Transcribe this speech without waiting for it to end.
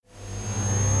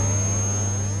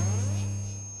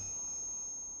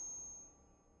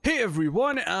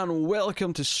everyone, and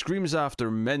welcome to Screams After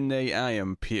Midnight. I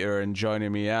am Peter, and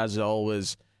joining me as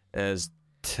always is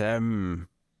Tim.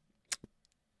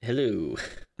 Hello.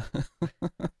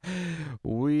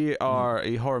 We are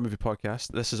a horror movie podcast.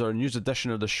 This is our news edition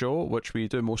of the show, which we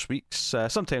do most weeks.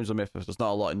 Sometimes if there's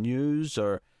not a lot of news,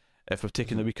 or if we've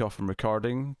taken the week off from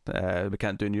recording, we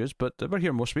can't do news, but we're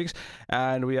here most weeks,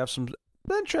 and we have some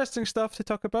interesting stuff to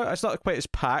talk about. It's not quite as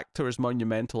packed or as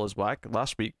monumental as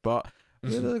last week, but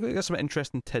we got some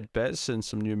interesting tidbits and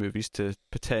some new movies to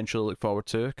potentially look forward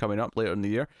to coming up later in the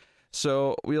year.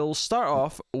 So we'll start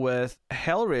off with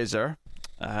Hellraiser.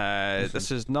 This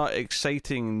is not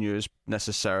exciting news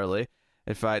necessarily.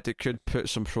 In fact, it could put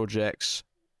some projects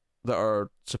that are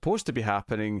supposed to be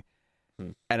happening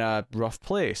in a rough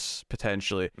place,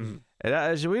 potentially. And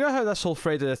that is, we know how this whole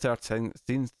Friday the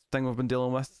 13th thing we've been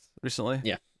dealing with recently?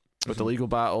 Yeah. With the legal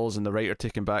battles and the writer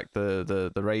taking back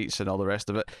the rights and all the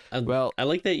rest of it. Well, I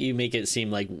like that you make it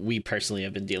seem like we personally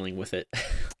have been dealing with it.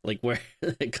 Like we're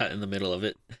cut in the middle of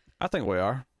it. I think we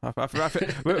are.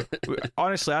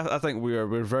 Honestly, I think we're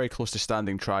very close to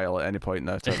standing trial at any point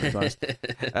now, to be honest.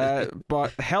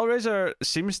 But Hellraiser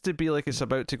seems to be like it's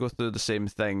about to go through the same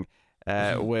thing.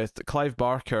 With Clive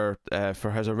Barker,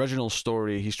 for his original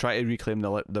story, he's trying to reclaim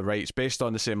the rights based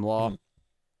on the same law.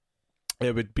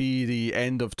 It would be the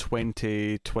end of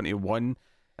 2021,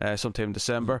 sometime in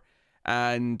December.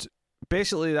 And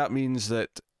basically that means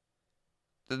that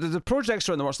the projects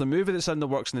are in the works, the movie that's in the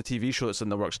works and the TV show that's in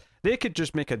the works, they could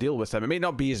just make a deal with him. It may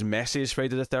not be as messy as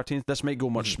Friday the 13th. This might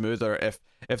go much smoother.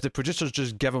 If the producers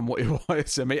just give him what he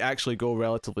wants, it might actually go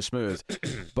relatively smooth.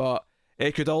 But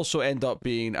it could also end up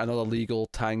being another legal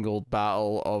tangled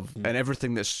battle and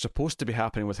everything that's supposed to be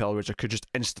happening with Hellraiser could just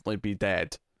instantly be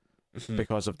dead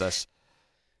because of this.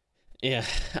 Yeah.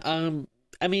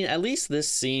 I mean, at least this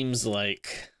seems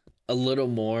like a little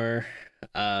more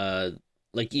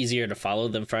like easier to follow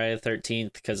than Friday the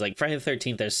 13th, because like Friday the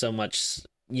 13th there's so much,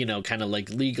 kind of like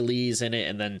legalese in it,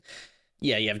 and then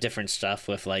you have different stuff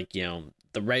with like, the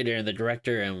writer and the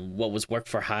director and what was work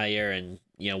for hire and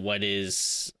what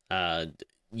is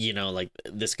like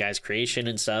this guy's creation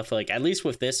and stuff. Like at least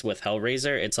with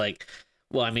Hellraiser, it's like,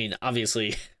 well, I mean,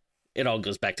 obviously it all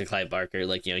goes back to Clive Barker.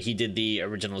 Like, he did the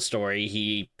original story.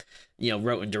 He,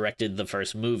 wrote and directed the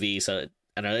first movie. So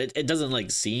I don't know, it doesn't like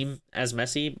seem as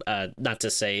messy. Not to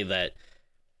say that,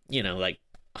 like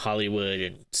Hollywood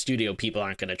and studio people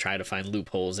aren't going to try to find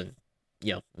loopholes and,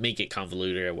 make it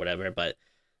convoluted or whatever. But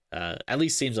at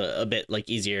least seems a bit like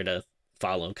easier to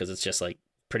follow because it's just like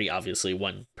pretty obviously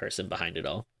one person behind it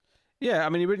all. Yeah, I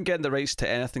mean, he wouldn't get the rights to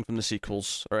anything from the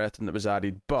sequels or anything that was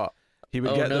added, but he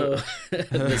would get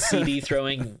the CD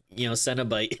throwing,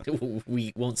 Cenobite.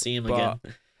 We won't see him again.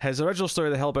 His original story,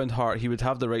 The Hellbound Heart, he would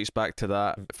have the rights back to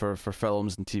that for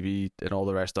films and TV and all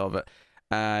the rest of it.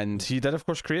 And he did, of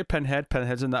course, create Pinhead.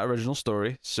 Pinhead's in that original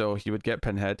story, so he would get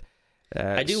Pinhead.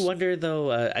 I do wonder,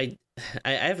 though, I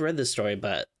have read this story,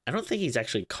 but I don't think he's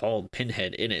actually called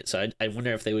Pinhead in it, so I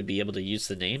wonder if they would be able to use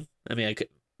the name. I mean, I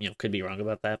could be wrong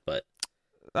about that, but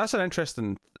that's an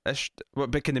interesting.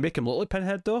 But can they make him look like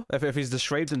Pinhead though? If he's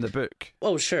described in the book?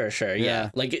 Oh, sure,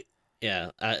 yeah. Like,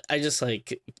 I just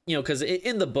like because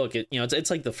in the book,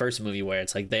 it's like the first movie where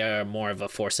it's like they are more of a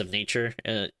force of nature,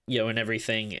 and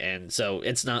everything, and so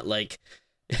it's not like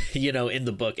in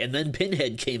the book. And then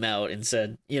Pinhead came out and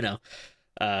said,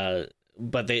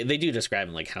 but they do describe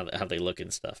him like how they look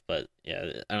and stuff. But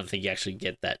yeah, I don't think you actually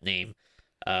get that name.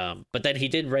 But then he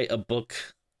did write a book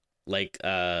like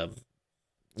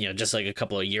just like a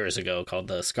couple of years ago called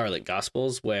The Scarlet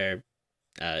Gospels, where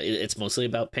it's mostly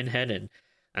about Pinhead, and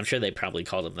I'm sure they probably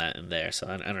called him that in there. So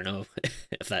I don't know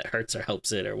if that hurts or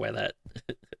helps it or where that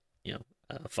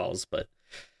falls. But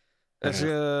it's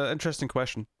an interesting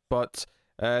question. But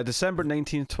December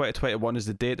 19th, 2021 is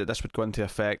the date that this would go into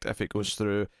effect if it goes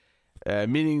through.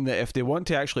 Meaning that if they want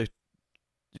to actually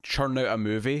churn out a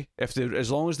movie,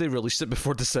 as long as they release it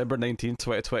before December 19th,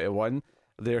 2021,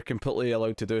 they're completely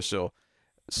allowed to do so.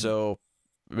 So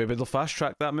maybe they'll fast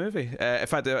track that movie. In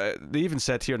fact, they even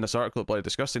said here in this article Bloody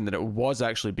Disgusting that it was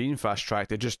actually being fast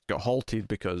tracked. It just got halted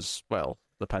because, well,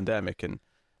 the pandemic and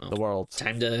the world.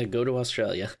 Time to go to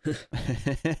Australia.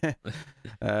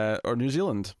 Or New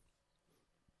Zealand.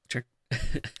 Sure.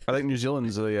 I think New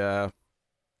Zealand's the...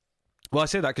 Well, I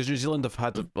say that because New Zealand have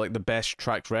had like the best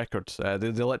tracked records. They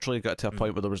literally got to a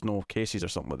point where there was no cases or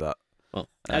something like that. Well,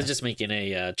 I was just making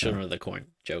a Children of the Corn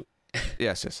joke.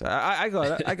 Yes. I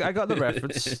got it. I got the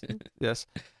reference. Yes.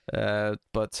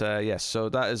 Yes. So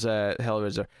that is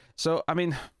Hellraiser. So I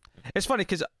mean, it's funny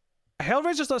because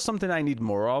Hellraiser's not something I need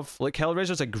more of. Like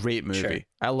Hellraiser's a great movie. Sure.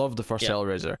 I love the first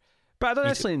Hellraiser, But I don't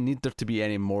necessarily need there to be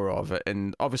any more of it.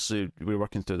 And obviously, we're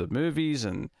working through the movies,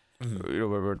 and you know,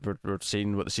 we're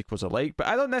seeing what the sequels are like. But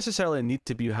I don't necessarily need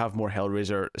to have more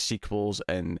Hellraiser sequels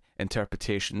and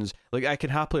interpretations. Like, I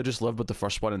can happily just live with the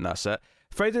first one, and that's it.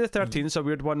 Friday the 13th is a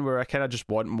weird one where I kind of just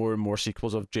want more and more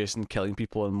sequels of Jason killing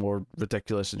people in more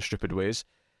ridiculous and stupid ways.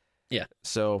 Yeah.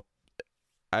 So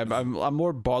I'm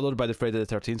more bothered by the Friday the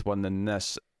 13th one than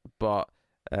this, but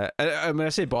when I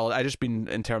say bothered, I just mean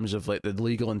in terms of like the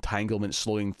legal entanglement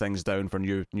slowing things down for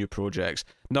new projects.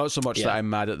 Not so much that I'm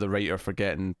mad at the writer for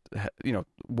getting, you know,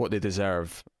 what they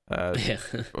deserve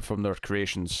from their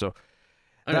creations. So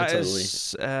totally.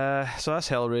 so that's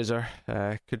Hellraiser.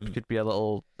 Could be a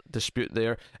little dispute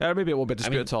there, or maybe it won't be a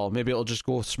dispute at all. Maybe it'll just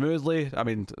go smoothly. I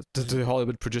mean, do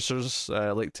Hollywood producers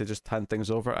like to just hand things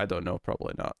over? I don't know.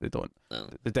 Probably not. They don't. No.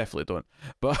 They definitely don't.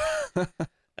 But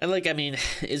and like, I mean,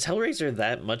 is Hellraiser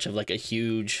that much of like a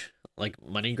huge like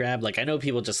money grab? Like, I know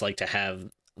people just like to have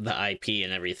the IP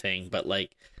and everything, but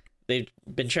like they've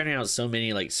been churning out so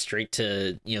many like straight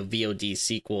to, you know, VOD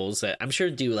sequels that I'm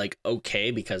sure do like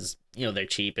okay because, you know, they're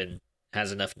cheap and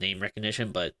has enough name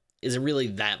recognition, but is it really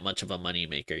that much of a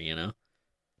moneymaker, you know?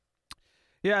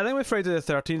 Yeah, I think with Friday the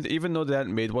 13th, even though they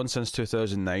hadn't made one since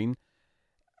 2009,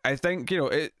 I think, you know,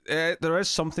 there is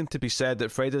something to be said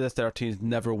that Friday the 13th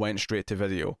never went straight to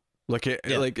video. Like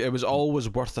it was always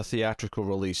worth a theatrical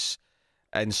release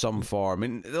in some form. I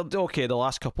mean, okay, the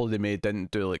last couple they made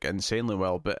didn't do like insanely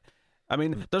well, but I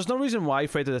mean, there's no reason why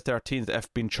Friday the 13th,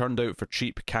 if being churned out for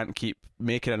cheap, can't keep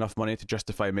making enough money to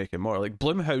justify making more. Like,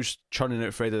 Blumhouse churning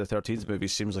out Friday the 13th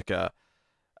movies seems like an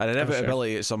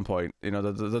inevitability at some point. You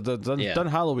know, they've done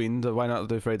Halloween, why not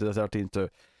do Friday the 13th too?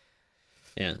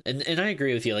 Yeah, and I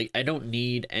agree with you. Like, I don't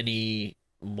need any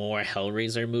more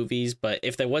Hellraiser movies, but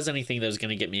if there was anything that was going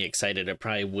to get me excited, it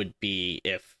probably would be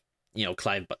if, you know,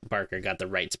 Clive Barker got the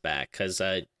rights back. Because,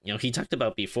 you know, he talked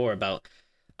about before about...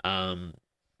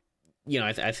 you know,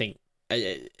 I think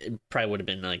it probably would have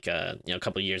been like you know, a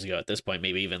couple of years ago at this point,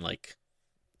 maybe even like,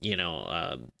 you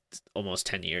know, almost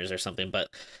 10 years or something. But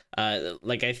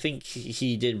like, I think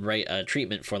he did write a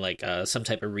treatment for like some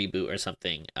type of reboot or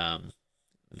something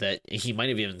that he might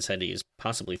have even said he's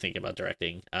possibly thinking about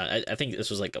directing. I think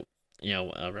this was like, you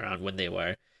know, around when they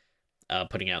were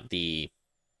putting out the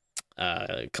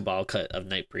Cabal cut of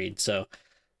Nightbreed. So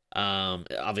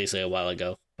obviously a while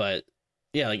ago, but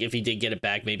yeah, like if he did get it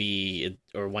back,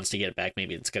 or wants to get it back,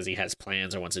 maybe it's because he has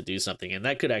plans or wants to do something, and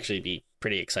that could actually be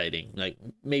pretty exciting. Like,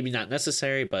 maybe not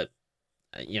necessary, but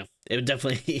you know, it would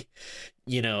definitely,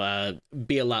 you know,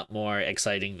 be a lot more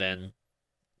exciting than,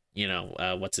 you know,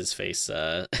 what's his face,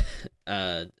 David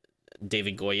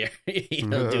Goyer, you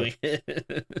know, doing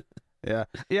it. Yeah,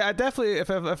 I definitely, if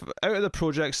out of the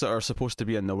projects that are supposed to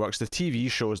be in the works, the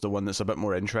TV show is the one that's a bit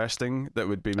more interesting. That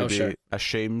would be maybe a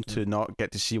shame to not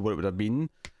get to see what it would have been.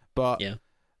 But yeah,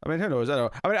 I mean, who knows? I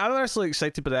don't know. I mean, I'm not necessarily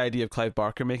excited by the idea of Clive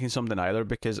Barker making something either,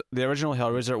 because the original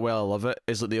Hellraiser, well, I love it,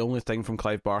 is like the only thing from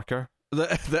Clive Barker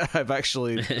that I've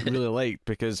actually really liked,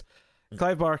 because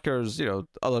Clive Barker's, you know,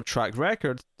 other track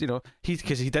record, you know,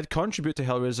 because he did contribute to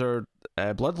Hellraiser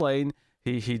Bloodline.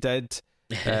 He did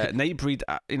Nightbreed,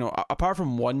 you know, apart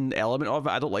from one element of it,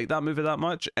 I don't like that movie that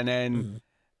much. And then,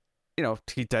 you know,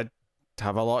 he did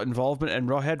have a lot of involvement in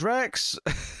Rawhead Rex.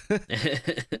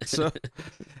 So,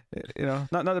 you know,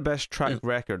 not the best track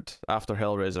record after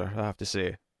Hellraiser, I have to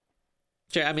say.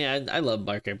 Sure, I mean, I love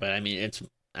Barker, but I mean, it's,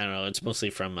 I don't know, it's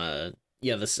mostly from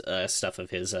this stuff of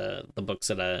his the books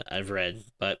that I've read.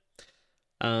 But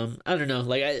I don't know,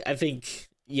 like I think,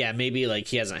 yeah, maybe like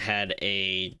he hasn't had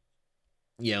a,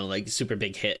 you know, like super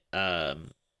big hit,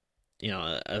 you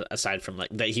know, aside from like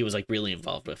that he was like really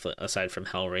involved with, aside from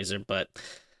Hellraiser. But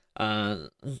I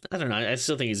don't know, I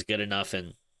still think he's good enough.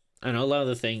 And I don't know, a lot of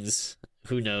the things,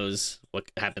 who knows what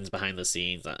happens behind the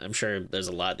scenes. I'm sure there's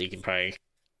a lot that you can probably,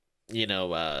 you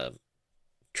know,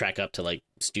 track up to like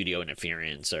studio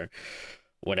interference or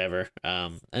whatever.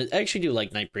 I actually do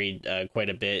like Nightbreed quite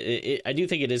a bit. I do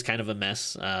think it is kind of a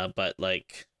mess, but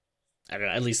like, I don't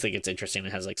know, I at least think it's interesting.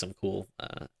 It has like some cool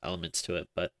elements to it,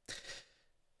 but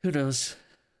who knows?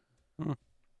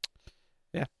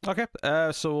 Yeah. Okay.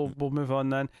 So we'll move on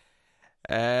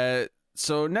then.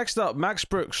 So next up, Max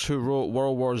Brooks, who wrote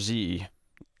World War Z.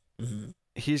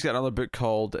 He's got another book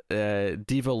called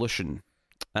Devolution,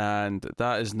 and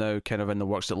that is now kind of in the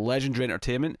works at Legendary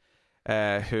Entertainment,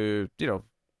 who, you know,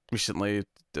 recently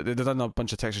they've done a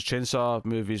bunch of Texas Chainsaw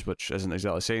movies, which isn't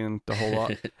exactly saying a whole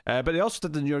lot. But they also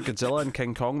did the New York Godzilla and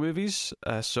King Kong movies,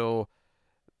 so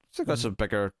they've got some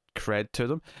bigger cred to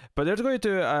them. But they're going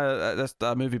to do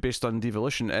a movie based on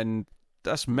Devolution, and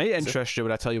this might interest you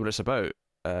when I tell you what it's about.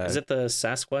 Is it the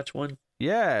Sasquatch one?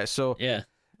 Yeah, so Yeah.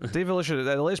 Devolution,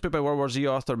 the latest book by World War Z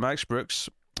author Max Brooks.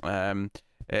 It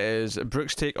is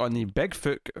Brooks' take on the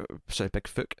Bigfoot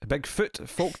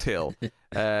folktale.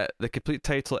 The complete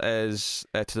title is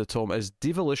to the tome is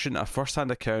Devolution, a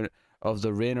first-hand account of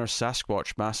the Rainer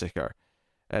Sasquatch massacre,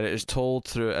 and it is told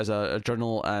through as a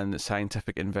journal and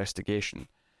scientific investigation.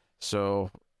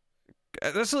 So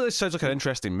this really sounds like an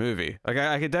interesting movie. Like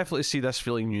I could definitely see this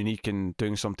feeling unique and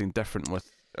doing something different with.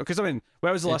 Because I mean,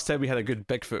 when was the last time we had a good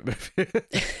Bigfoot movie?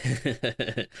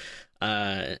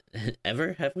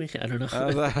 Ever have we? I don't know.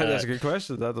 That's a good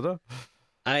question. I don't know.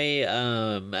 I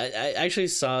actually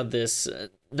saw this,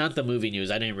 not the movie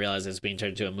news. I didn't realize it was being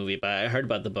turned into a movie, but I heard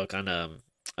about the book on I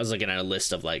was looking at a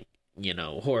list of like, you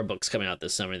know, horror books coming out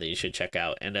this summer that you should check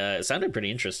out, and it sounded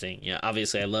pretty interesting. Yeah,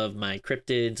 obviously I love my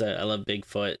cryptids. I love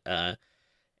Bigfoot.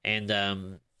 And I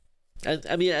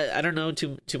mean I don't know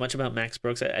too much about Max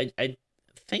Brooks. I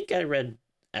think I read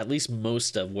at least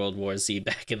most of World War Z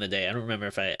back in the day. I don't remember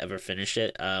if I ever finished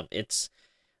it. It's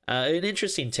an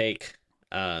interesting take,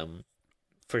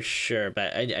 for sure,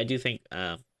 but I do think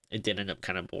it did end up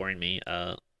kind of boring me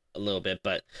a little bit.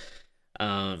 But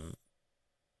I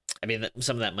mean,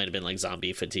 some of that might have been like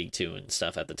zombie fatigue too and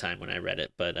stuff at the time when I read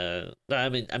it. But I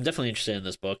mean, I'm definitely interested in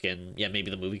this book, and yeah,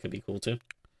 maybe the movie could be cool too.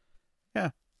 Yeah,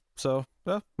 so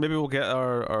well, maybe we'll get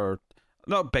our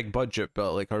not big budget,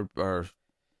 but like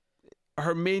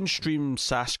our mainstream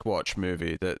Sasquatch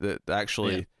movie that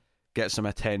actually gets some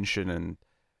attention and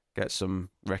gets some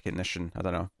recognition. I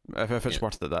don't know if it's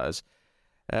worth it. That is.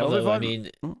 Although I mean,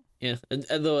 yeah.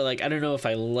 Although like I don't know if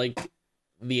I like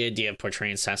the idea of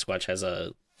portraying Sasquatch as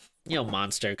a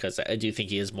monster, because I do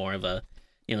think he is more of a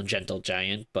gentle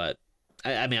giant. But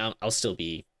I mean I'll still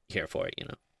be here for it.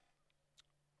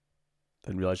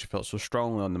 Didn't realize you felt so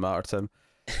strongly on the matter, Tim.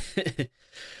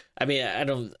 I mean, I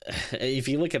don't. If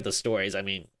you look at the stories, I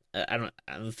mean, I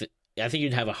think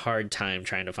you'd have a hard time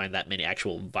trying to find that many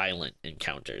actual violent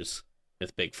encounters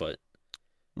with Bigfoot.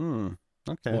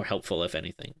 Okay. More helpful, if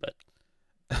anything, but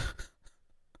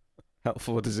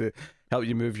helpful. Does it help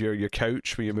you move your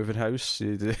couch when you're moving house?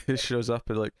 It shows up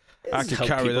and like I can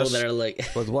carry this that are like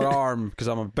with one arm because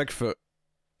I'm a Bigfoot.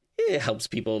 It helps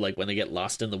people like when they get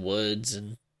lost in the woods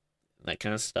and that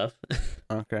kind of stuff.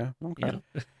 Okay.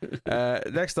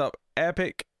 Next up,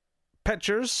 Epic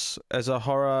Pictures is a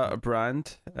horror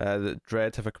brand that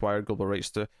Dread have acquired global rights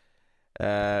to.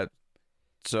 Dread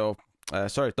is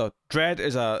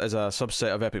a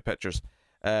subset of Epic Pictures,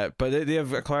 but they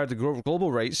have acquired the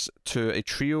global rights to a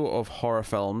trio of horror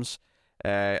films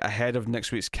ahead of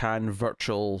next week's Cannes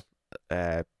virtual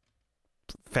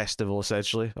festival,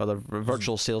 essentially, or the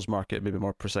virtual sales market, maybe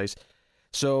more precise.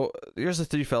 So here's the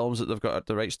three films that they've got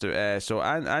the rights to. So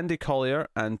Andy Collier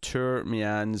and Tour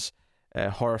Mian's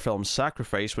horror film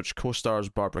Sacrifice, which co-stars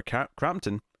Barbara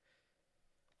Crampton,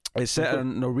 is set on a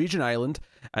Norwegian island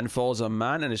and follows a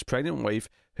man and his pregnant wife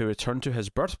who return to his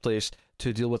birthplace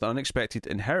to deal with unexpected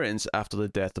inheritance after the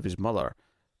death of his mother.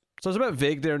 So it's a bit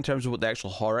vague there in terms of what the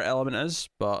actual horror element is,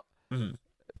 but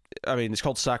I mean, it's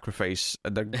called Sacrifice,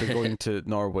 and they're going to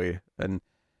Norway, and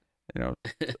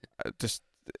just.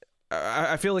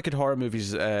 I feel like in horror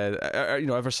movies,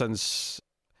 ever since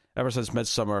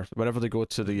Midsummer, whenever they go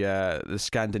to the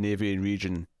Scandinavian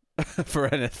region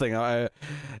for anything, I'm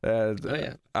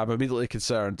immediately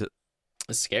concerned.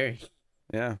 It's scary.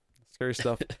 Yeah, scary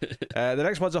stuff. The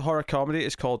next one's a horror comedy.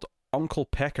 It's called Uncle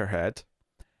Peckerhead,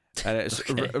 and it's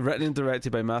written and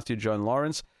directed by Matthew John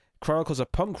Lawrence. Chronicles a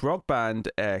punk rock band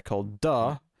called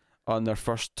Duh on their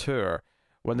first tour.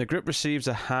 When the group receives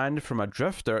a hand from a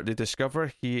drifter, they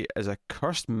discover he is a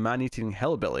cursed man-eating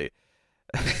hillbilly.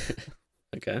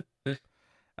 Okay.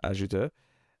 As you do.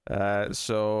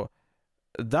 So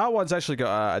that one's actually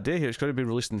got a day here. It's going to be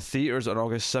released in theaters on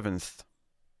August 7th.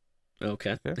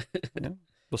 Okay. Yeah.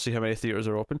 We'll see how many theaters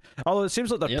are open. Although it seems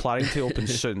like they're planning to open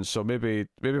soon, so maybe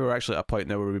we're actually at a point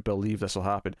now where we believe this will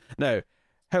happen. Now,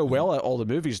 how well all the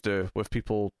movies do with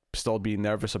people still being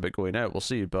nervous about going out, we'll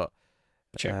see, but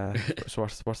sure. it's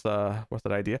worth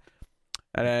an idea.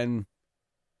 And then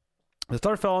the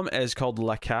third film is called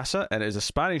La Casa, and it is a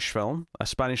Spanish film, a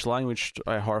Spanish language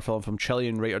horror film from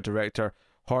Chilean writer-director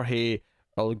Jorge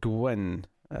Olguin.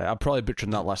 I'm probably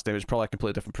butchering that last name. It's probably a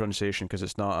completely different pronunciation because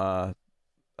it's not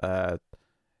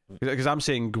because I'm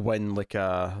saying Gwyn like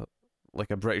a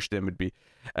British name would be,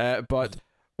 but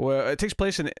it takes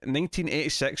place in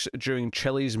 1986 during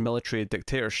Chile's military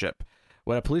dictatorship.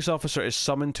 When a police officer is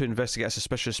summoned to investigate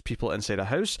suspicious people inside a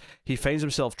house, he finds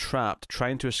himself trapped,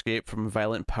 trying to escape from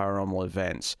violent paranormal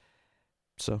events.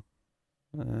 So,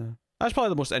 that's probably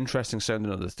the most interesting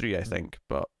sounding of the three, I think.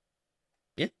 But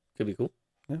yeah, could be cool.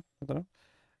 Yeah, I don't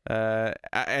know.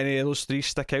 Any of those three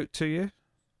stick out to you?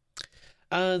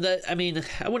 I mean,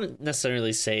 I wouldn't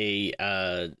necessarily say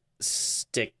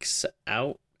sticks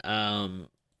out.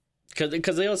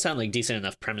 Because they all sound like decent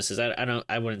enough premises.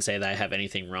 I wouldn't say that I have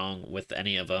anything wrong with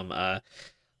any of them.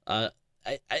 I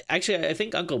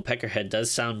think Uncle Peckerhead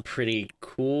does sound pretty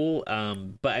cool.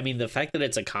 But I mean, the fact that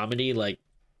it's a comedy, like,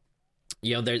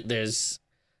 there's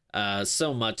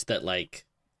so much that, like,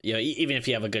 even if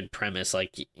you have a good premise,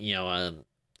 like,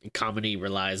 comedy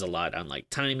relies a lot on, like,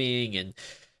 timing and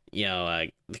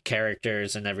the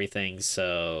characters and everything.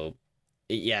 So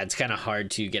yeah, it's kind of hard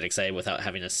to get excited without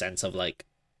having a sense of, like,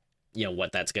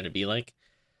 what that's going to be like.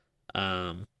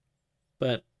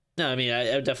 But no, I mean,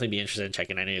 I would definitely be interested in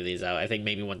checking any of these out. I think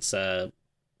maybe once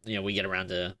we get around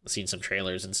to seeing some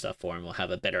trailers and stuff for them, we'll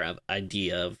have a better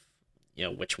idea of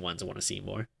which ones I want to see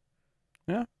more.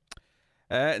 Yeah.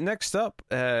 Next up,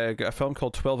 got a film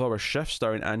called 12 Hour Shift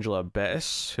starring Angela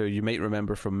Bettis, who you might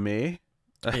remember from May.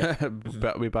 Yeah.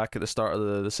 But way back at the start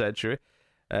of the century.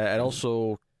 And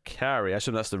also Carrie. I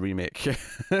assume that's the remake,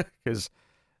 because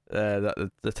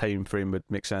the time frame would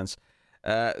make sense.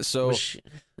 So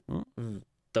I'm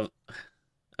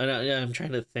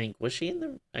trying to think. Was she in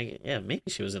the? Yeah, maybe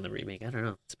she was in the remake. I don't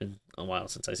know. It's been a while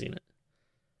since I've seen it.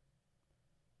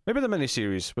 Maybe the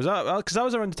miniseries was that, because that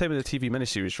was around the time of the TV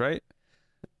miniseries, right?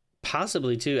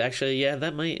 Possibly too. Actually, yeah,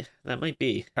 that might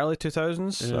be early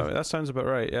 2000s. Yeah. that sounds about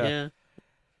right. Yeah.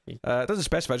 Yeah. It doesn't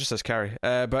specify, it just says Carrie.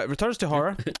 But returns to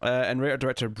horror, and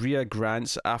writer-director Bria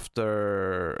Grant,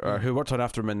 who worked on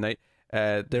After Midnight,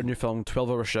 their new film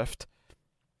 12 Hour Shift.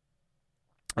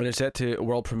 And it's set to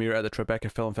world premiere at the Tribeca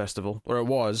Film Festival, or it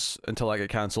was until I got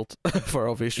cancelled for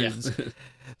obvious reasons.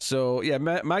 So yeah,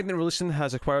 Magnet Releasing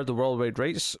has acquired the worldwide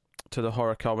rights to the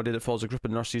horror comedy that follows a group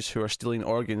of nurses who are stealing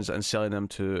organs and selling them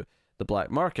to the black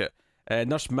market.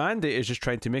 Nurse Mandy is just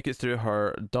trying to make it through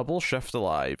her double shift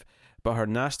alive, but her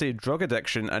nasty drug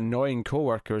addiction, annoying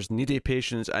co-workers, needy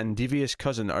patients, and devious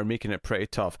cousin are making it pretty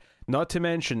tough. Not to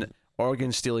mention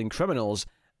organ-stealing criminals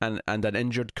and an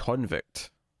injured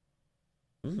convict.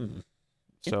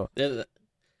 So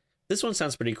this one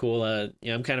sounds pretty cool.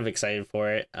 I'm kind of excited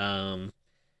for it. I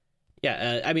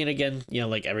mean, again,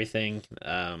 like everything,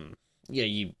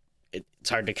 it's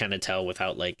hard to kind of tell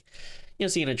without, like,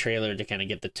 seeing a trailer to kind of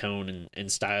get the tone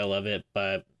and style of it,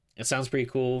 but it sounds pretty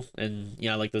cool. And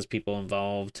I like those people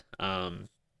involved. What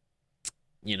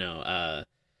do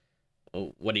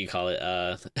you call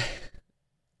it?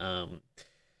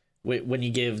 When you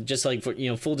give, just like, for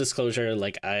full disclosure,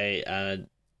 like Bria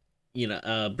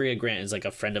Grant is like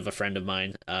a friend of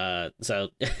mine, so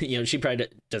she probably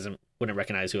wouldn't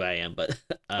recognize who I am, but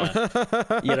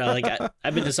like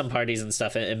I've been to some parties and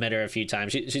stuff and met her a few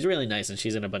times. She's really nice, and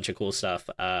she's in a bunch of cool stuff,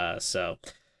 but I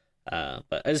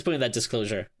just putting that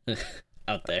disclosure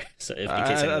out there, so in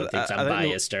case anyone thinks I'm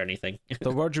biased or anything.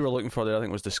 The word you were looking for there, I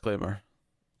think, was disclaimer.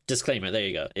 Disclaimer, there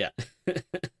you go. Yeah.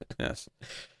 Yes.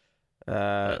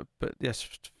 But yes,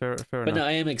 fair enough. But no,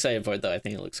 I am excited for it, though. I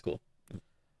think it looks cool.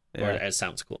 Yeah. Or it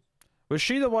sounds cool. Was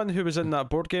she the one who was in that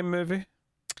board game movie?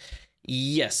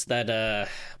 Yes, that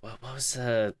what was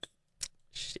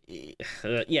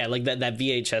yeah, like that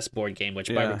VHS board game,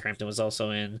 which Barbara Crampton was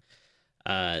also in.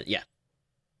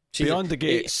 Beyond the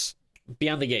Gates.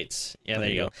 Beyond the Gates. Yeah, there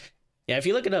you go. Yeah, if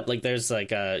you look it up, like, there's like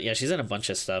she's in a bunch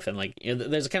of stuff, and like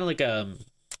there's kind of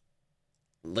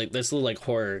like this little, like,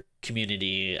 horror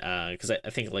community, because I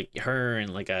think, like, her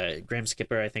and like Graham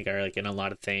Skipper, I think, are like in a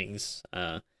lot of things,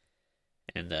 and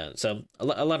so a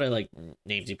lot of, like,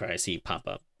 names you probably see pop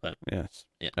up. But yes,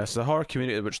 it's the horror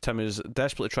community which Tim is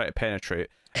desperately trying to penetrate,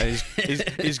 and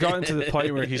he's gotten to the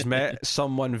point where he's met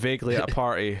someone vaguely at a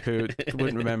party who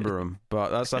wouldn't remember him, but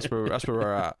that's where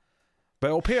we're at. But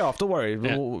it'll pay off. Don't worry.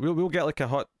 Yeah. We'll get like a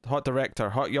hot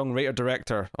young writer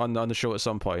director on the show at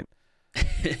some point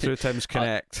through Tim's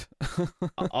Connect.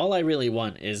 All I really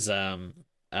want is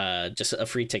just a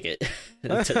free ticket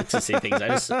to see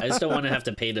things. I just don't want to have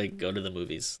to pay to go to the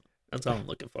movies. That's all I'm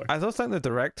looking for. I don't think the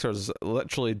directors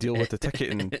literally deal with the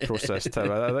ticketing process,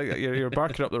 Tim. I think you're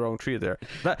barking up the wrong tree there.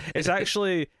 It's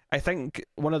actually, I think,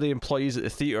 one of the employees at the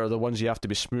theatre are the ones you have to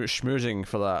be schmoozing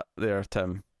for that there,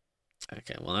 Tim.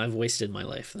 Okay, well, I've wasted my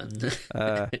life then.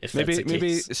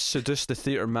 Maybe seduce the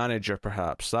theatre manager,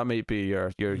 perhaps. That might be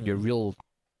your real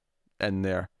in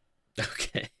there.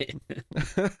 Okay.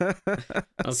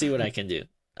 I'll see what I can do.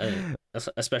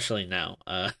 Especially now.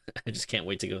 I just can't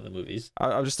wait to go to the movies.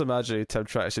 I'm just imagining Tim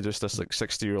trying to seduce this, like,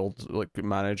 60-year-old, like,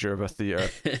 manager of a theatre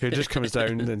who just comes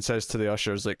down and says to the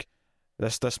ushers, like,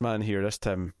 this man here, this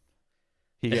Tim,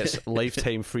 he gets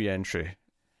lifetime free entry.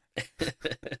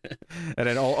 And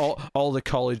then all the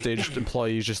college-aged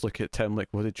employees just look at Tim like,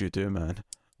 "What did you do, man?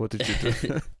 What did you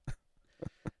do?"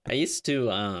 I used to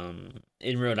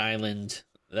in Rhode Island.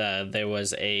 There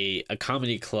was a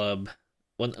comedy club.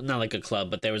 Well, not like a club,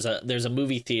 but there's a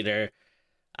movie theater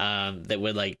that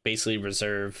would like basically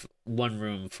reserve one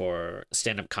room for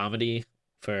stand-up comedy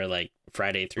for like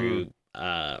Friday through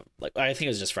like I think it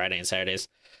was just Friday and Saturdays.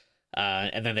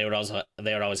 And then they would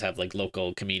always have like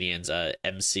local comedians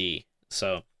MC.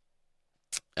 So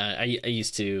I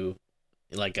used to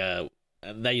like that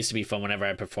used to be fun whenever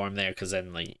I performed there, because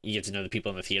then like you get to know the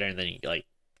people in the theater, and then you like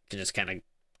can just kind of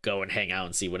go and hang out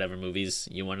and see whatever movies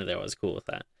you wanted there. I was cool with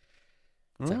that.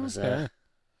 So that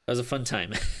was a fun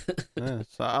time. Yeah,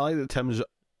 so I like that Tim's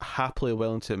happily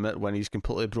willing to admit when he's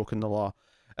completely broken the law.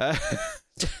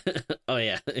 Oh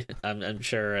yeah, I'm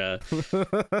sure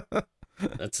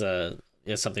that's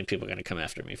something people are going to come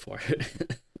after me for.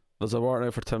 There's a warrant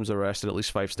out for Tim's arrest in at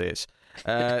least 5 states.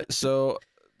 So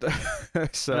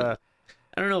it's I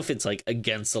don't know if it's like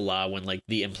against the law when like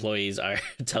the employees are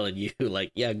telling you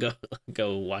like, yeah,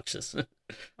 go watch this.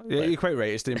 Yeah, you're quite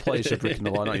right. It's the employees who are breaking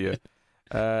the law, not you.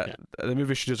 The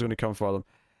movie studio's going to come for them.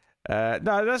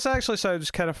 No, this actually sounds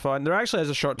kind of fun. There actually is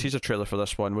a short teaser trailer for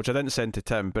this one, which I didn't send to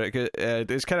Tim, but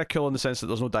it's kind of cool in the sense that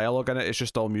there's no dialogue in it. It's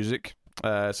just all music.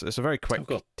 It's a very quick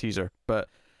teaser, but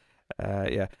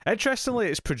yeah. Interestingly,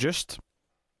 it's produced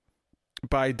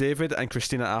by David and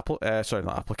Christina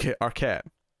Arquette.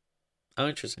 Oh,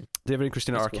 interesting. David and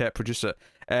Christina Arquette cool. Produce it.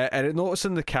 And it noticed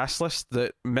in the cast list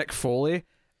that Mick Foley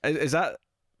is that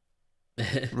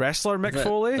wrestler Mick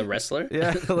Foley? The wrestler?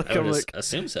 Yeah, I would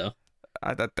assume so.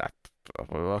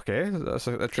 Okay, that's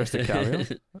an interesting cameo.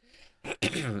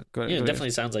 It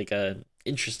definitely sounds like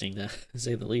interesting to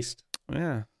say the least.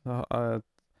 Yeah, I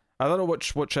don't know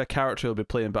which character he'll be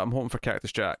playing, but I'm hoping for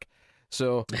Cactus Jack.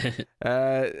 So,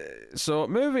 so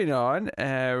moving on,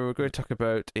 we're going to talk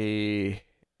about a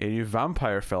new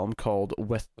vampire film called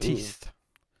With Teeth.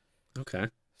 Ooh. Okay.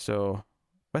 So,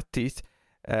 With Teeth,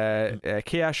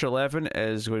 K-Ash 11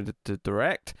 is going to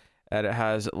direct, and it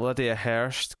has Lydia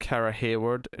Hearst, Cara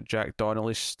Hayward, Jack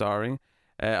Donnelly starring,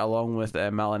 along with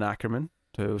Malin Ackerman,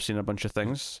 who's seen a bunch of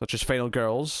things, such as Final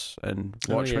Girls and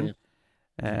Watchmen.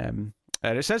 Oh, yeah.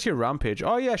 And it says here Rampage.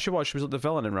 Oh yeah, she was like the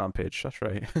villain in Rampage. That's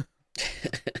right.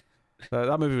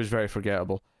 That movie was very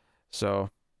forgettable. So,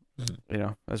 you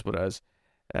know, that's what it is.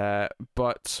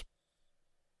 But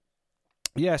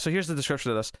yeah, so here's the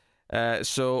description of this.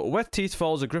 So With Teeth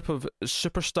follows a group of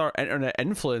superstar internet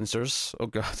influencers, oh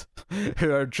god,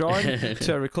 who are drawn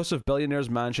to a reclusive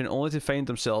billionaire's mansion only to find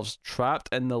themselves trapped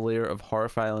in the lair of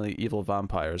horrifyingly evil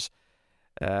vampires.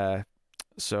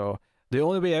 So the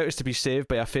only way out is to be saved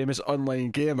by a famous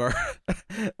online gamer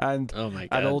and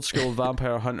an old school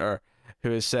vampire hunter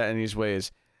who is set in his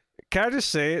ways. Can I just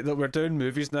say that we're doing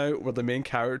movies now where the main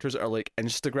characters are like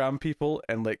Instagram people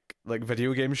and like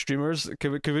video game streamers?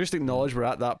 Can we just acknowledge we're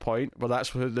at that point where that's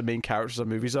who the main characters of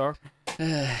movies are?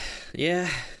 Yeah.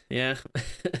 I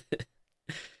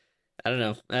don't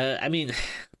know. I mean,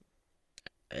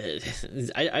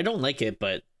 I don't like it,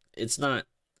 but it's not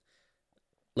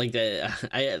like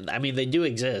I mean, they do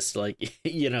exist. Like,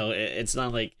 you know, it's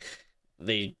not like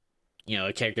they. You know,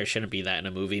 a character shouldn't be that in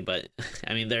a movie, but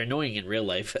I mean, they're annoying in real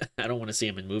life. I don't want to see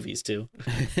them in movies too.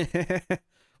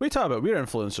 We talk about we're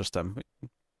influencers, Tim.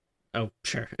 Oh,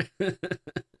 sure.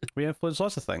 We influence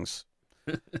lots of things.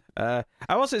 I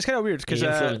also, it's kind of weird because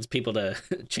influence people to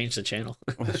change the channel.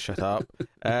 Shut up.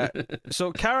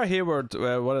 So Cara Hayward,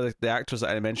 one of the actors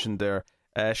that I mentioned there,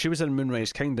 she was in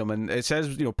Moonrise Kingdom, and it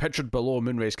says, you know, pictured below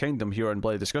Moonrise Kingdom here on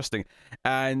Bloody Disgusting,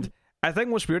 and I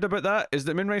think what's weird about that is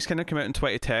that Moonrise Kingdom came out in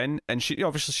 2010, and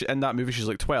in that movie she's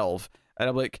like 12, and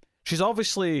I'm like, she's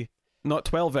obviously not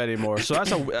 12 anymore. So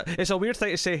it's a weird thing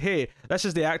to say, hey, this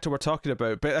is the actor we're talking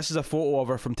about, but this is a photo of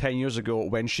her from 10 years ago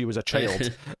when she was a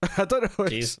child. I don't know.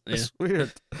 It's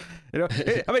weird. You know,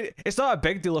 I mean, it's not a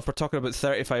big deal if we're talking about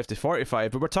 35 to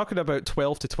 45, but we're talking about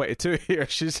 12 to 22 here.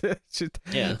 She's going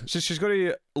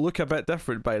to look a bit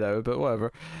different by now, but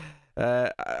whatever.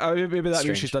 I mean, maybe that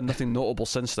means she's done nothing notable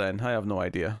since then. I have no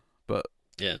idea, but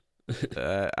yeah.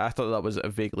 I thought that was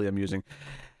vaguely amusing.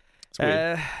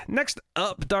 Next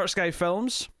up, Dark Sky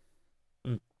Films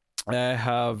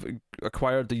have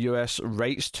acquired the US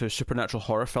rights to a supernatural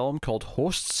horror film called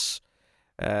Hosts.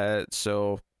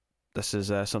 So this is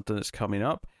something that's coming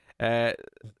up.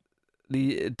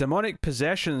 The demonic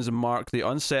possessions mark the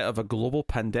onset of a global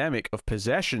pandemic of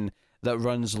possession that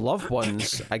runs loved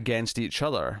ones against each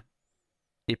other.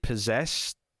 A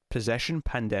possession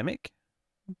pandemic?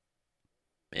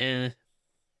 I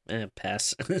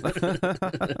pass.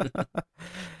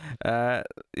 Yeah,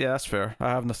 that's fair. I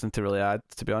have nothing to really add,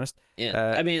 to be honest.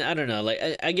 Yeah, I mean, I don't know. Like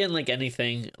again, like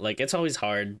anything, like it's always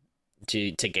hard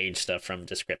to gauge stuff from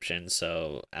description.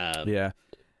 So Yeah,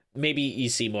 maybe you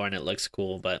see more and it looks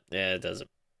cool, but yeah, it doesn't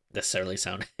necessarily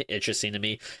sound interesting to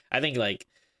me. I think like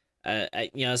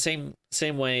same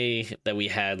way that we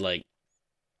had like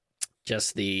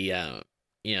just the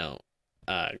you know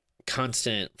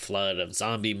constant flood of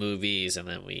zombie movies, and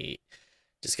then we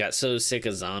just got so sick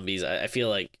of zombies. I feel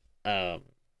like I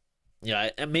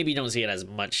maybe don't see it as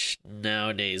much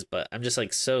nowadays, but I'm just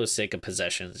like so sick of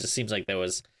Possession. It just seems like there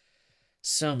was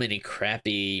so many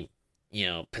crappy,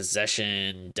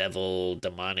 possession, devil,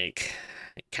 demonic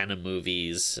kind of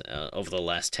movies over the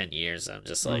last 10 years. I'm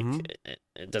just like,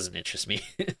 it doesn't interest me.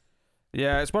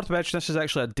 Yeah, it's worth mentioning this is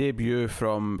actually a debut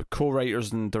from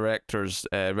co-writers and directors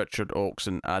Richard Oakes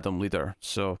and Adam Leader.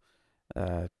 So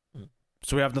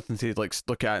we have nothing to like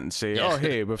look at and say, oh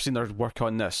hey, we've seen their work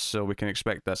on this, so we can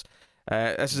expect this.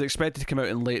 This is expected to come out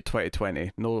in late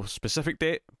 2020. No specific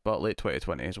date, but late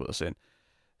 2020 is what they're saying.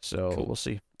 So We'll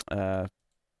see.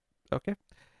 Okay.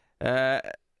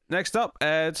 Next up,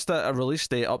 just a release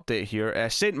date update here.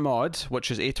 Saint Maud,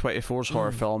 which is A24's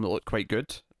horror film that looked quite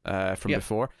good from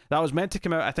before. That was meant to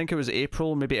come out, I think it was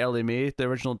April, maybe early May, the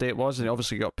original date was, and it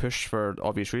obviously got pushed for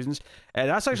obvious reasons.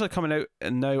 That's actually coming out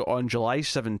now on July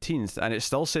 17th, and it's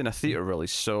still saying a theatre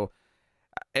release, so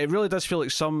it really does feel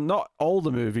like not all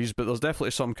the movies, but there's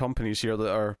definitely some companies here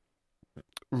that are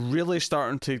really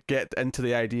starting to get into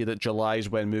the idea that July is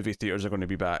when movie theaters are going to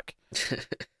be back.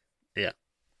 Yeah.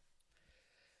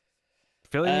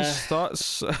 Feelings,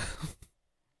 thoughts?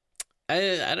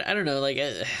 I don't know. Like,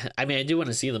 I mean, I do want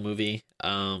to see the movie.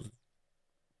 I'm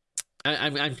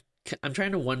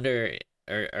trying to wonder,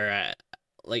 or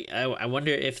I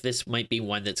wonder if this might be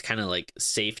one that's kind of like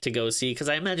safe to go see, because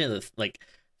I imagine that like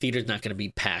theater's not going to be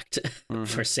packed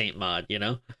for Saint Maud,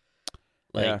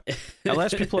 Like, yeah.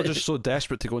 Unless people are just so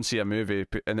desperate to go and see a movie,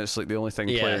 and it's like the only thing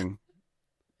playing,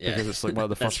 because it's like one of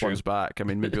the first ones back. I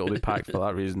mean, maybe it'll be packed for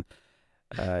that reason.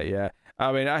 Yeah.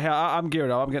 I mean, I'm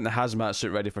geared up. I'm getting the hazmat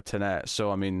suit ready for tonight.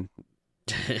 So I mean,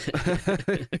 I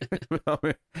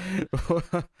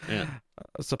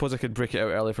suppose I could break it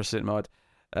out early for Saint Maud.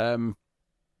 But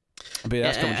yeah,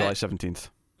 that's coming July 17th.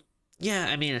 Yeah,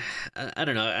 I mean, I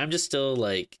don't know. I'm just still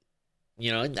like,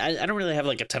 I don't really have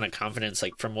like a ton of confidence,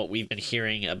 like from what we've been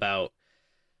hearing about,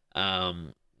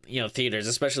 theaters,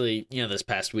 especially, this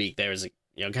past week. There was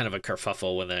kind of a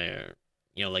kerfuffle when they're,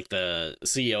 like the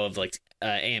CEO of like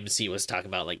AMC was talking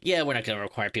about like, yeah, we're not going to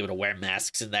require people to wear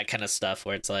masks and that kind of stuff,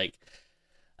 where it's like,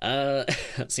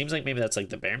 seems like maybe that's like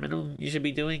the bare minimum you should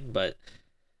be doing, but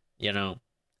I know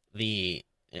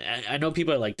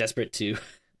people are like desperate to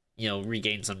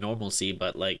regain some normalcy,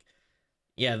 but like,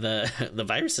 yeah, the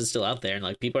virus is still out there, and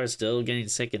like people are still getting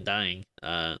sick and dying.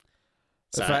 So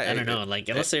I don't know, like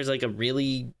unless there's like a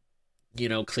really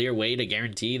clear way to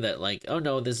guarantee that like, oh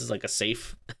no, this is like a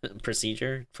safe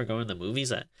procedure for going to the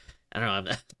movies, I don't know, I'm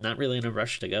not really in a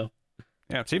rush to go.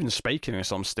 Yeah, it's even spiking in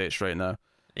some states right now.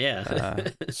 Yeah.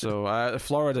 So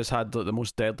Florida's had the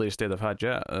most deadliest day they've had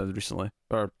yet recently,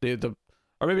 or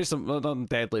or maybe it's not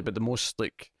deadly, but the most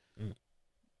like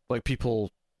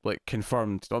people like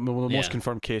confirmed, the most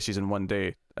confirmed cases in one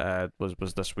day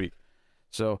was this week.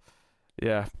 So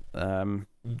yeah,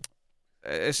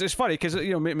 it's funny because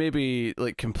maybe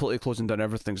like completely closing down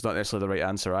everything's not necessarily the right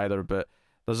answer either, but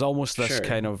there's almost this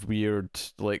kind of weird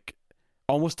like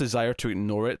almost desire to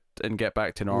ignore it and get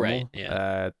back to normal. Right,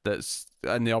 yeah. That's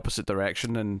in the opposite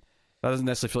direction, and that doesn't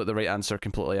necessarily feel like the right answer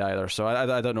completely either. So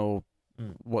I don't know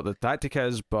what the tactic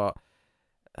is, but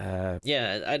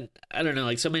yeah, I don't know,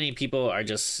 like so many people are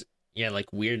just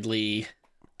like weirdly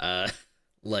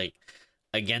like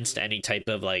against any type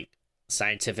of like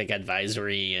scientific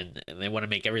advisory, and they want to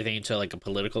make everything into like a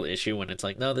political issue, when it's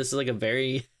like, no, this is like a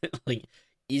very like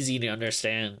easy to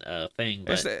understand thing.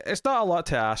 But it's not a lot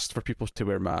to ask for people to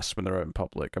wear masks when they're out in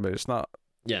public. I mean, it's not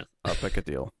a big a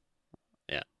deal.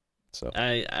 Yeah. So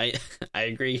I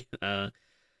agree.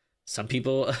 Some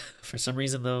people for some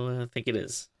reason though think it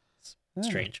is. It's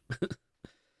strange.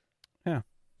 Yeah.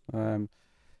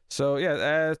 So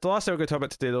yeah, the last thing we're going to talk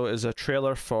about today though is a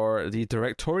trailer for the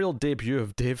directorial debut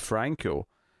of Dave Franco,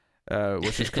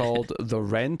 which is called The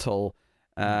Rental.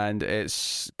 And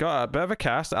it's got a bit of a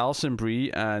cast: Alison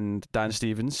Brie and Dan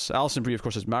Stevens. Alison Brie, of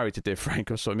course, is married to Dave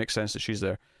Franco, so it makes sense that she's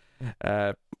there.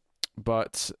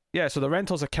 But yeah, so The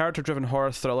Rental is a character-driven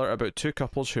horror thriller about two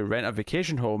couples who rent a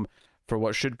vacation home for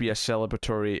what should be a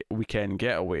celebratory weekend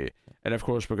getaway. And of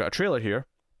course, we've got a trailer here,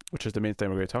 which is the main thing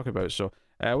we're going to talk about. So,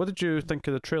 what did you think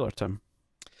of the trailer, Tim?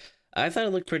 I thought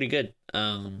it looked pretty good.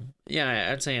 Yeah,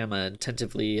 I'd say I'm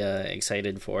attentively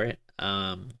excited for it.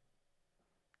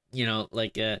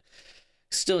 Like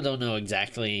still don't know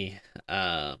exactly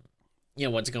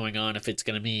what's going on, if it's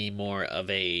gonna be more of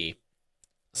a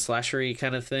slashery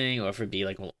kind of thing, or if it'd be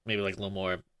like maybe like a little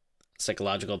more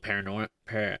psychological paranoia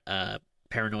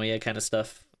kind of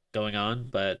stuff going on.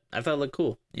 But I thought it looked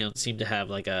cool. It seemed to have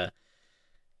like a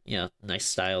nice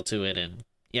style to it. And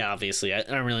yeah, obviously I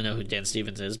don't really know who Dan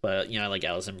Stevens is, but I like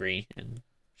Alison Brie, and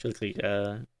she looks like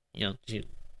she's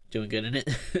doing good in it.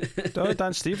 Oh,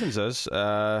 Dan Stevens is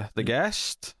The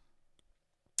Guest.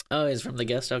 Oh, he's from The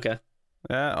Guest. Okay.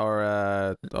 Yeah,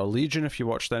 or Legion, if you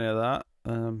watched any of that.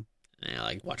 Yeah,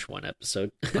 like watch one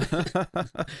episode.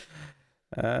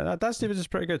 Dan Stevens is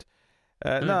pretty good.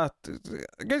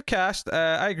 Good cast.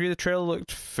 I agree. The trailer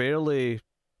looked fairly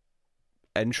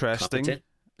interesting.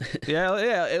 yeah,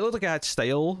 it looked like it had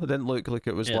style. It didn't look like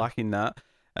it was lacking that.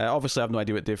 Obviously, I have no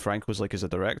idea what Dave Franco's like as a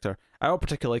director. I don't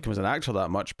particularly like him as an actor that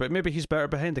much, but maybe he's better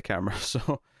behind the camera.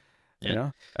 So,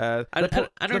 I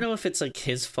don't know if it's like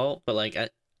his fault, but like I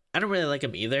don't really like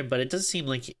him either. But it does seem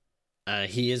like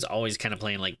he is always kind of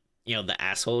playing like the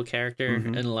asshole character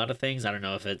in a lot of things. I don't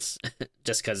know if it's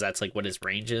just because that's like what his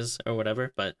range is or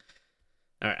whatever. But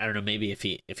I don't know. Maybe if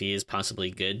he is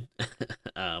possibly good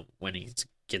when he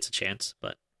gets a chance,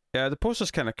 but. Yeah, the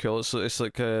poster's kind of cool. It's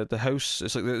like the house.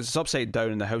 It's upside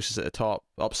down, and the house is at the top,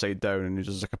 upside down, and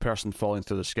there's like a person falling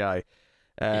through the sky.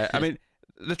 I mean,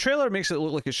 the trailer makes it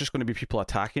look like it's just going to be people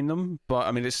attacking them, but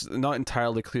I mean, it's not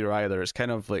entirely clear either. It's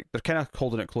kind of like they're kind of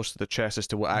holding it close to the chest as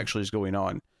to what actually is going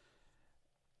on.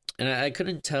 And I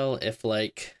couldn't tell if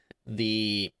like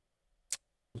the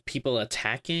people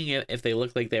attacking, if they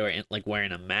looked like they were like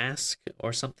wearing a mask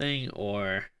or something,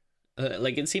 or.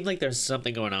 Like it seemed like there's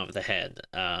something going on with the head,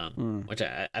 which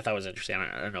I thought was interesting.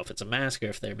 I don't know if it's a mask or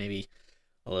if they're maybe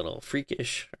a little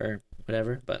freakish or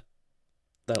whatever, but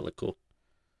that looked cool.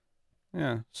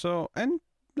 Yeah. So, and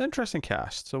interesting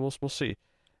cast. So we'll see.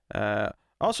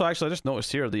 Also, actually, I just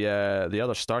noticed here the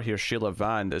other star here, Sheila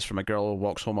Vand, is from A Girl Who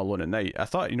Walks Home Alone at Night. I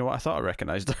thought I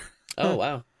recognized her. Oh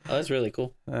wow, that's really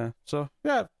cool. So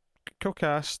yeah. Cool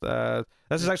cast. This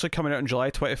is actually coming out on July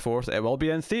 24th. It will be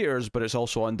in theaters, but it's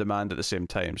also on demand at the same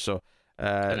time. So,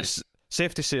 it's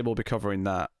safe to say we'll be covering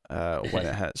that when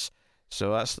it hits.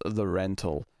 So that's The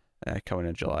Rental coming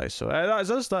in July. So that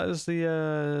is us. That is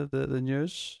the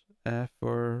news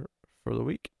for the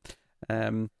week.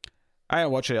 I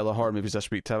didn't watch any other horror movies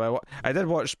this week, Tim. I did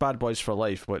watch Bad Boys for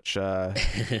Life, which I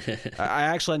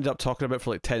actually ended up talking about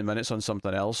for like 10 minutes on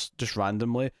something else, just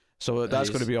randomly. So that's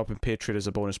going to be up in Patreon as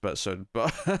a bonus bit soon.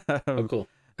 But oh, cool.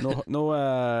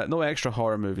 no extra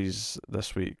horror movies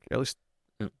this week. At least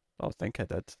I don't think I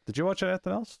did. Did you watch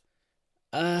anything else?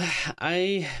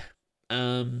 I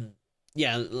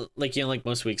like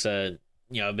most weeks, I've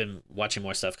been watching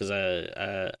more stuff because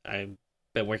I've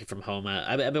been working from home.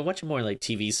 I've been watching more like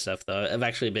TV stuff though. I've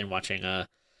actually been watching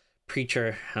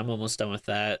Preacher. I'm almost done with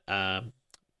that.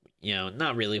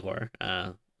 Not really horror.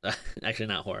 Actually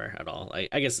not horror at all.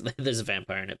 I guess there's a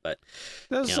vampire in it, but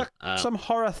there's some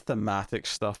horror thematic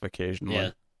stuff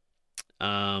occasionally.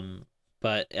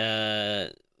 But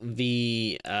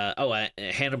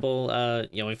Hannibal,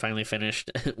 we finally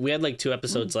finished. We had like 2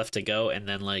 episodes left to go, and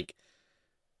then like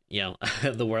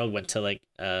the world went to like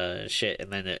shit,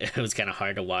 and then it was kind of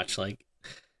hard to watch like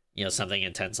something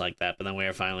intense like that. But then we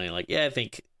were finally like, I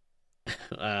think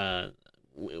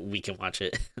we can watch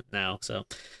it now. So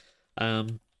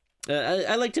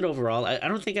I liked it overall. I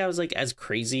don't think I was like as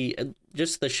crazy.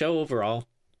 Just the show overall,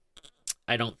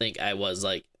 I don't think I was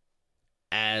like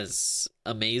as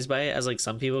amazed by it as like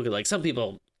some people. Like some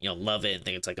people, love it and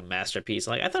think it's like a masterpiece.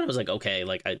 Like I thought it was like okay.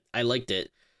 Like I liked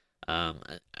it. I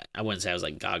wouldn't say I was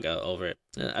like gaga over it.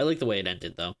 I like the way it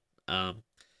ended though.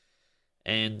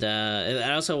 And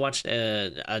I also watched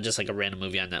just like a random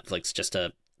movie on Netflix just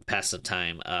to pass some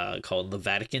time called The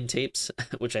Vatican Tapes,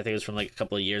 which I think was from like a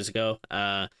couple of years ago.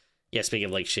 Speaking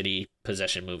of like shitty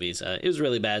possession movies, it was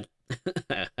really bad.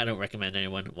 I don't recommend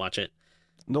anyone watch it.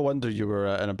 No wonder you were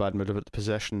in a bad mood about the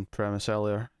possession premise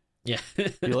earlier. Yeah.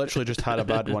 You literally just had a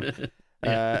bad one.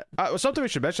 Yeah. Something we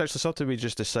should mention, actually, something we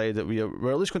just decided that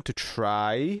we're at least going to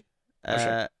try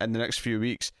in the next few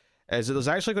weeks, is that there's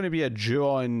actually going to be a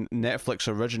Ju-On Netflix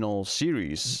original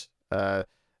series.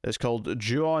 It's called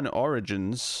Ju-On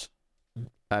Origins,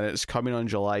 and it's coming on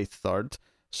July 3rd.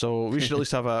 So we should at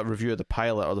least have a review of the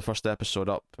pilot or the first episode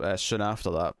up soon after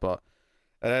that. But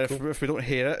cool. if we don't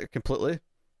hate it completely,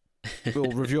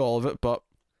 we'll review all of it. But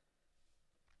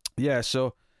yeah,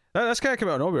 so that's kind of come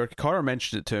out of nowhere. Connor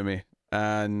mentioned it to me,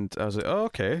 and I was like, "Oh,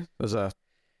 okay." There's a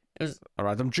It was a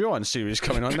random Ju-on series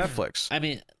coming on Netflix. I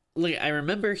mean, look, I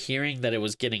remember hearing that it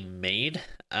was getting made.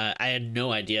 I had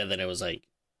no idea that it was like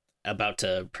about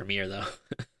to premiere though.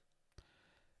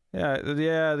 Yeah.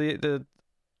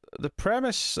 The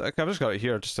premise, like, I've just got it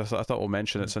here. Just I thought we'll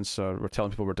mention it since we're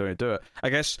telling people we're doing to do it. I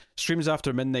guess Streams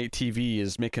After Midnight TV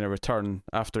is making a return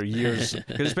after years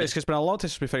because it's been a long time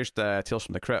since we finished Tales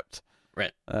from the Crypt.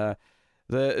 Right.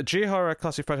 The J-horror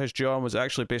classic franchise Ju-on was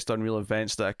actually based on real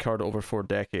events that occurred over 4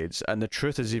 decades, and the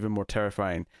truth is even more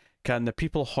terrifying. Can the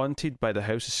people haunted by the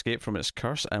house escape from its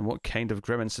curse, and what kind of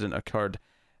grim incident occurred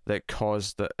that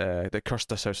that cursed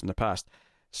this house in the past?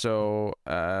 So,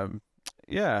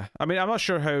 yeah, I mean, I'm not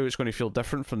sure how it's going to feel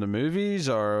different from the movies,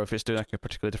 or if it's doing like a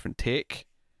particularly different take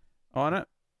on it.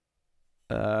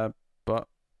 But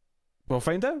we'll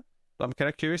find out. I'm kind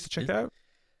of curious to check it out.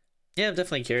 Yeah, I'm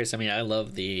definitely curious. I mean, I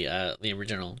love the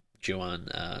original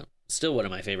Ju-on. Still one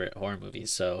of my favorite horror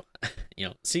movies. So,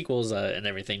 sequels and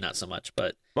everything, not so much.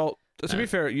 But well, to be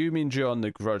fair, you mean Ju-on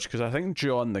the Grudge, because I think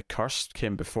Ju-on the Curse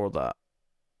came before that.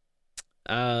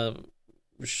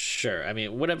 Sure. I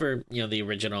mean, whatever. The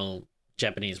original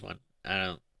Japanese one. I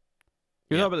don't.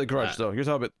 You're talking about the Grudge, though. You're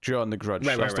talking about Ju-on the Grudge.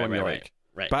 That's the one you like.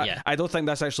 Right. But yeah. I don't think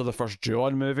that's actually the first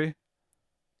Ju-on movie.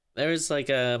 There's like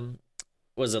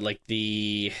was it like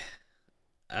the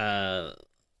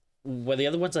were the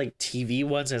other ones like TV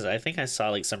ones? I think I saw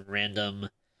like some random,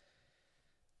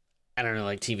 I don't know,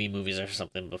 like TV movies or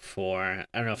something before.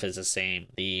 I don't know if it's the same.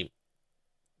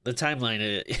 The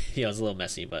timeline, is a little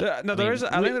messy, but I think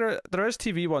there is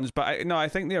TV ones, but I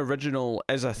think the original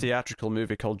is a theatrical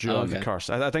movie called Ju-on the Curse.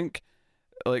 I think,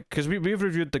 like, because we've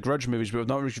reviewed the Grudge movies, but we've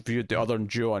not reviewed the other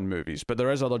Ju-on movies. But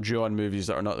there is other Ju-on movies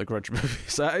that are not the Grudge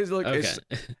movies.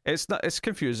 It's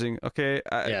confusing. Okay,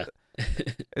 yeah.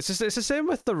 it's the same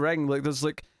with The Ring. Like, there's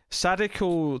like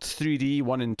Sadako 3D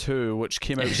 1 and 2, which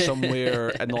came out somewhere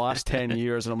in the last 10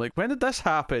 years, and I'm like, when did this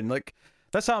happen? Like,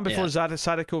 this happened before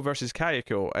Sadako versus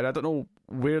Kayako, and I don't know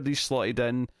where these slotted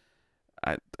in.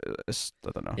 I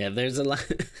don't know. Yeah, there's a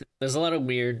lot of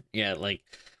weird. Yeah, like,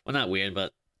 well, not weird,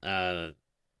 but like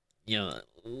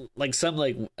some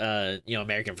like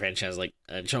American franchise like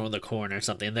Children of the Corn or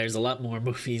something. There's a lot more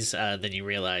movies than you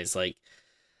realize. Like,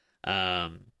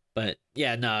 but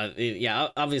yeah, no,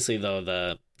 obviously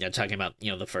though talking about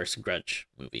the first Grudge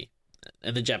movie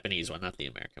and the Japanese one, not the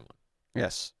American one.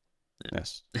 Yes.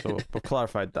 Yes. So we've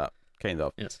clarified that, kind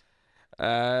of. Yes.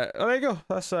 There you go.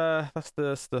 That's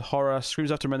the horror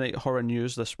Screams After Midnight horror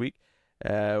news this week.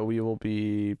 We will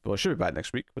be, well, should be back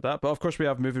next week with that. But of course, we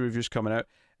have movie reviews coming out.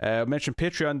 Mention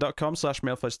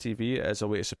patreon.com/MailFuzzTV as a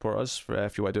way to support us.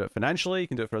 If you want to do it financially, you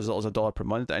can do it for as little as $1 per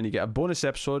month, and you get a bonus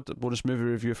episode, a bonus movie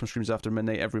review from Screams After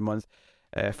Midnight every month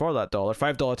for that $1.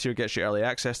 $5 tier gets you early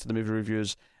access to the movie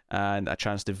reviews and a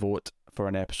chance to vote for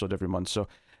an episode every month. So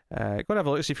go and have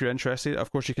a look, see if you're interested.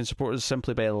 Of course, you can support us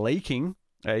simply by liking.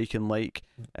 You can like,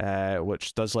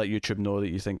 which does let YouTube know that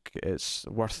you think it's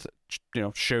worth,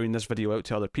 sharing this video out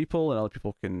to other people, and other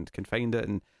people can find it,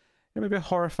 and maybe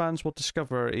horror fans will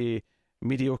discover a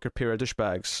mediocre pair of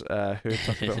douchebags who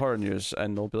talk about horror news,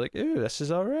 and they'll be like, "Ooh, this is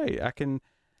all right. I can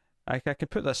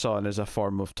put this on as a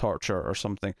form of torture or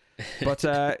something." But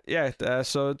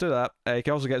so do that. You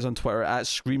can also get us on Twitter at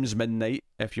Screams Midnight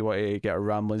if you want to get our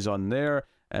ramblings on there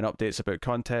and updates about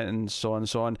content and so on and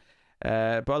so on.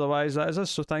 But otherwise, that is us.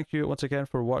 So thank you once again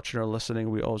for watching or listening.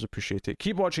 We always appreciate it.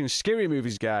 Keep watching scary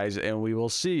movies, guys, and we will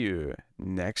see you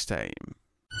next time.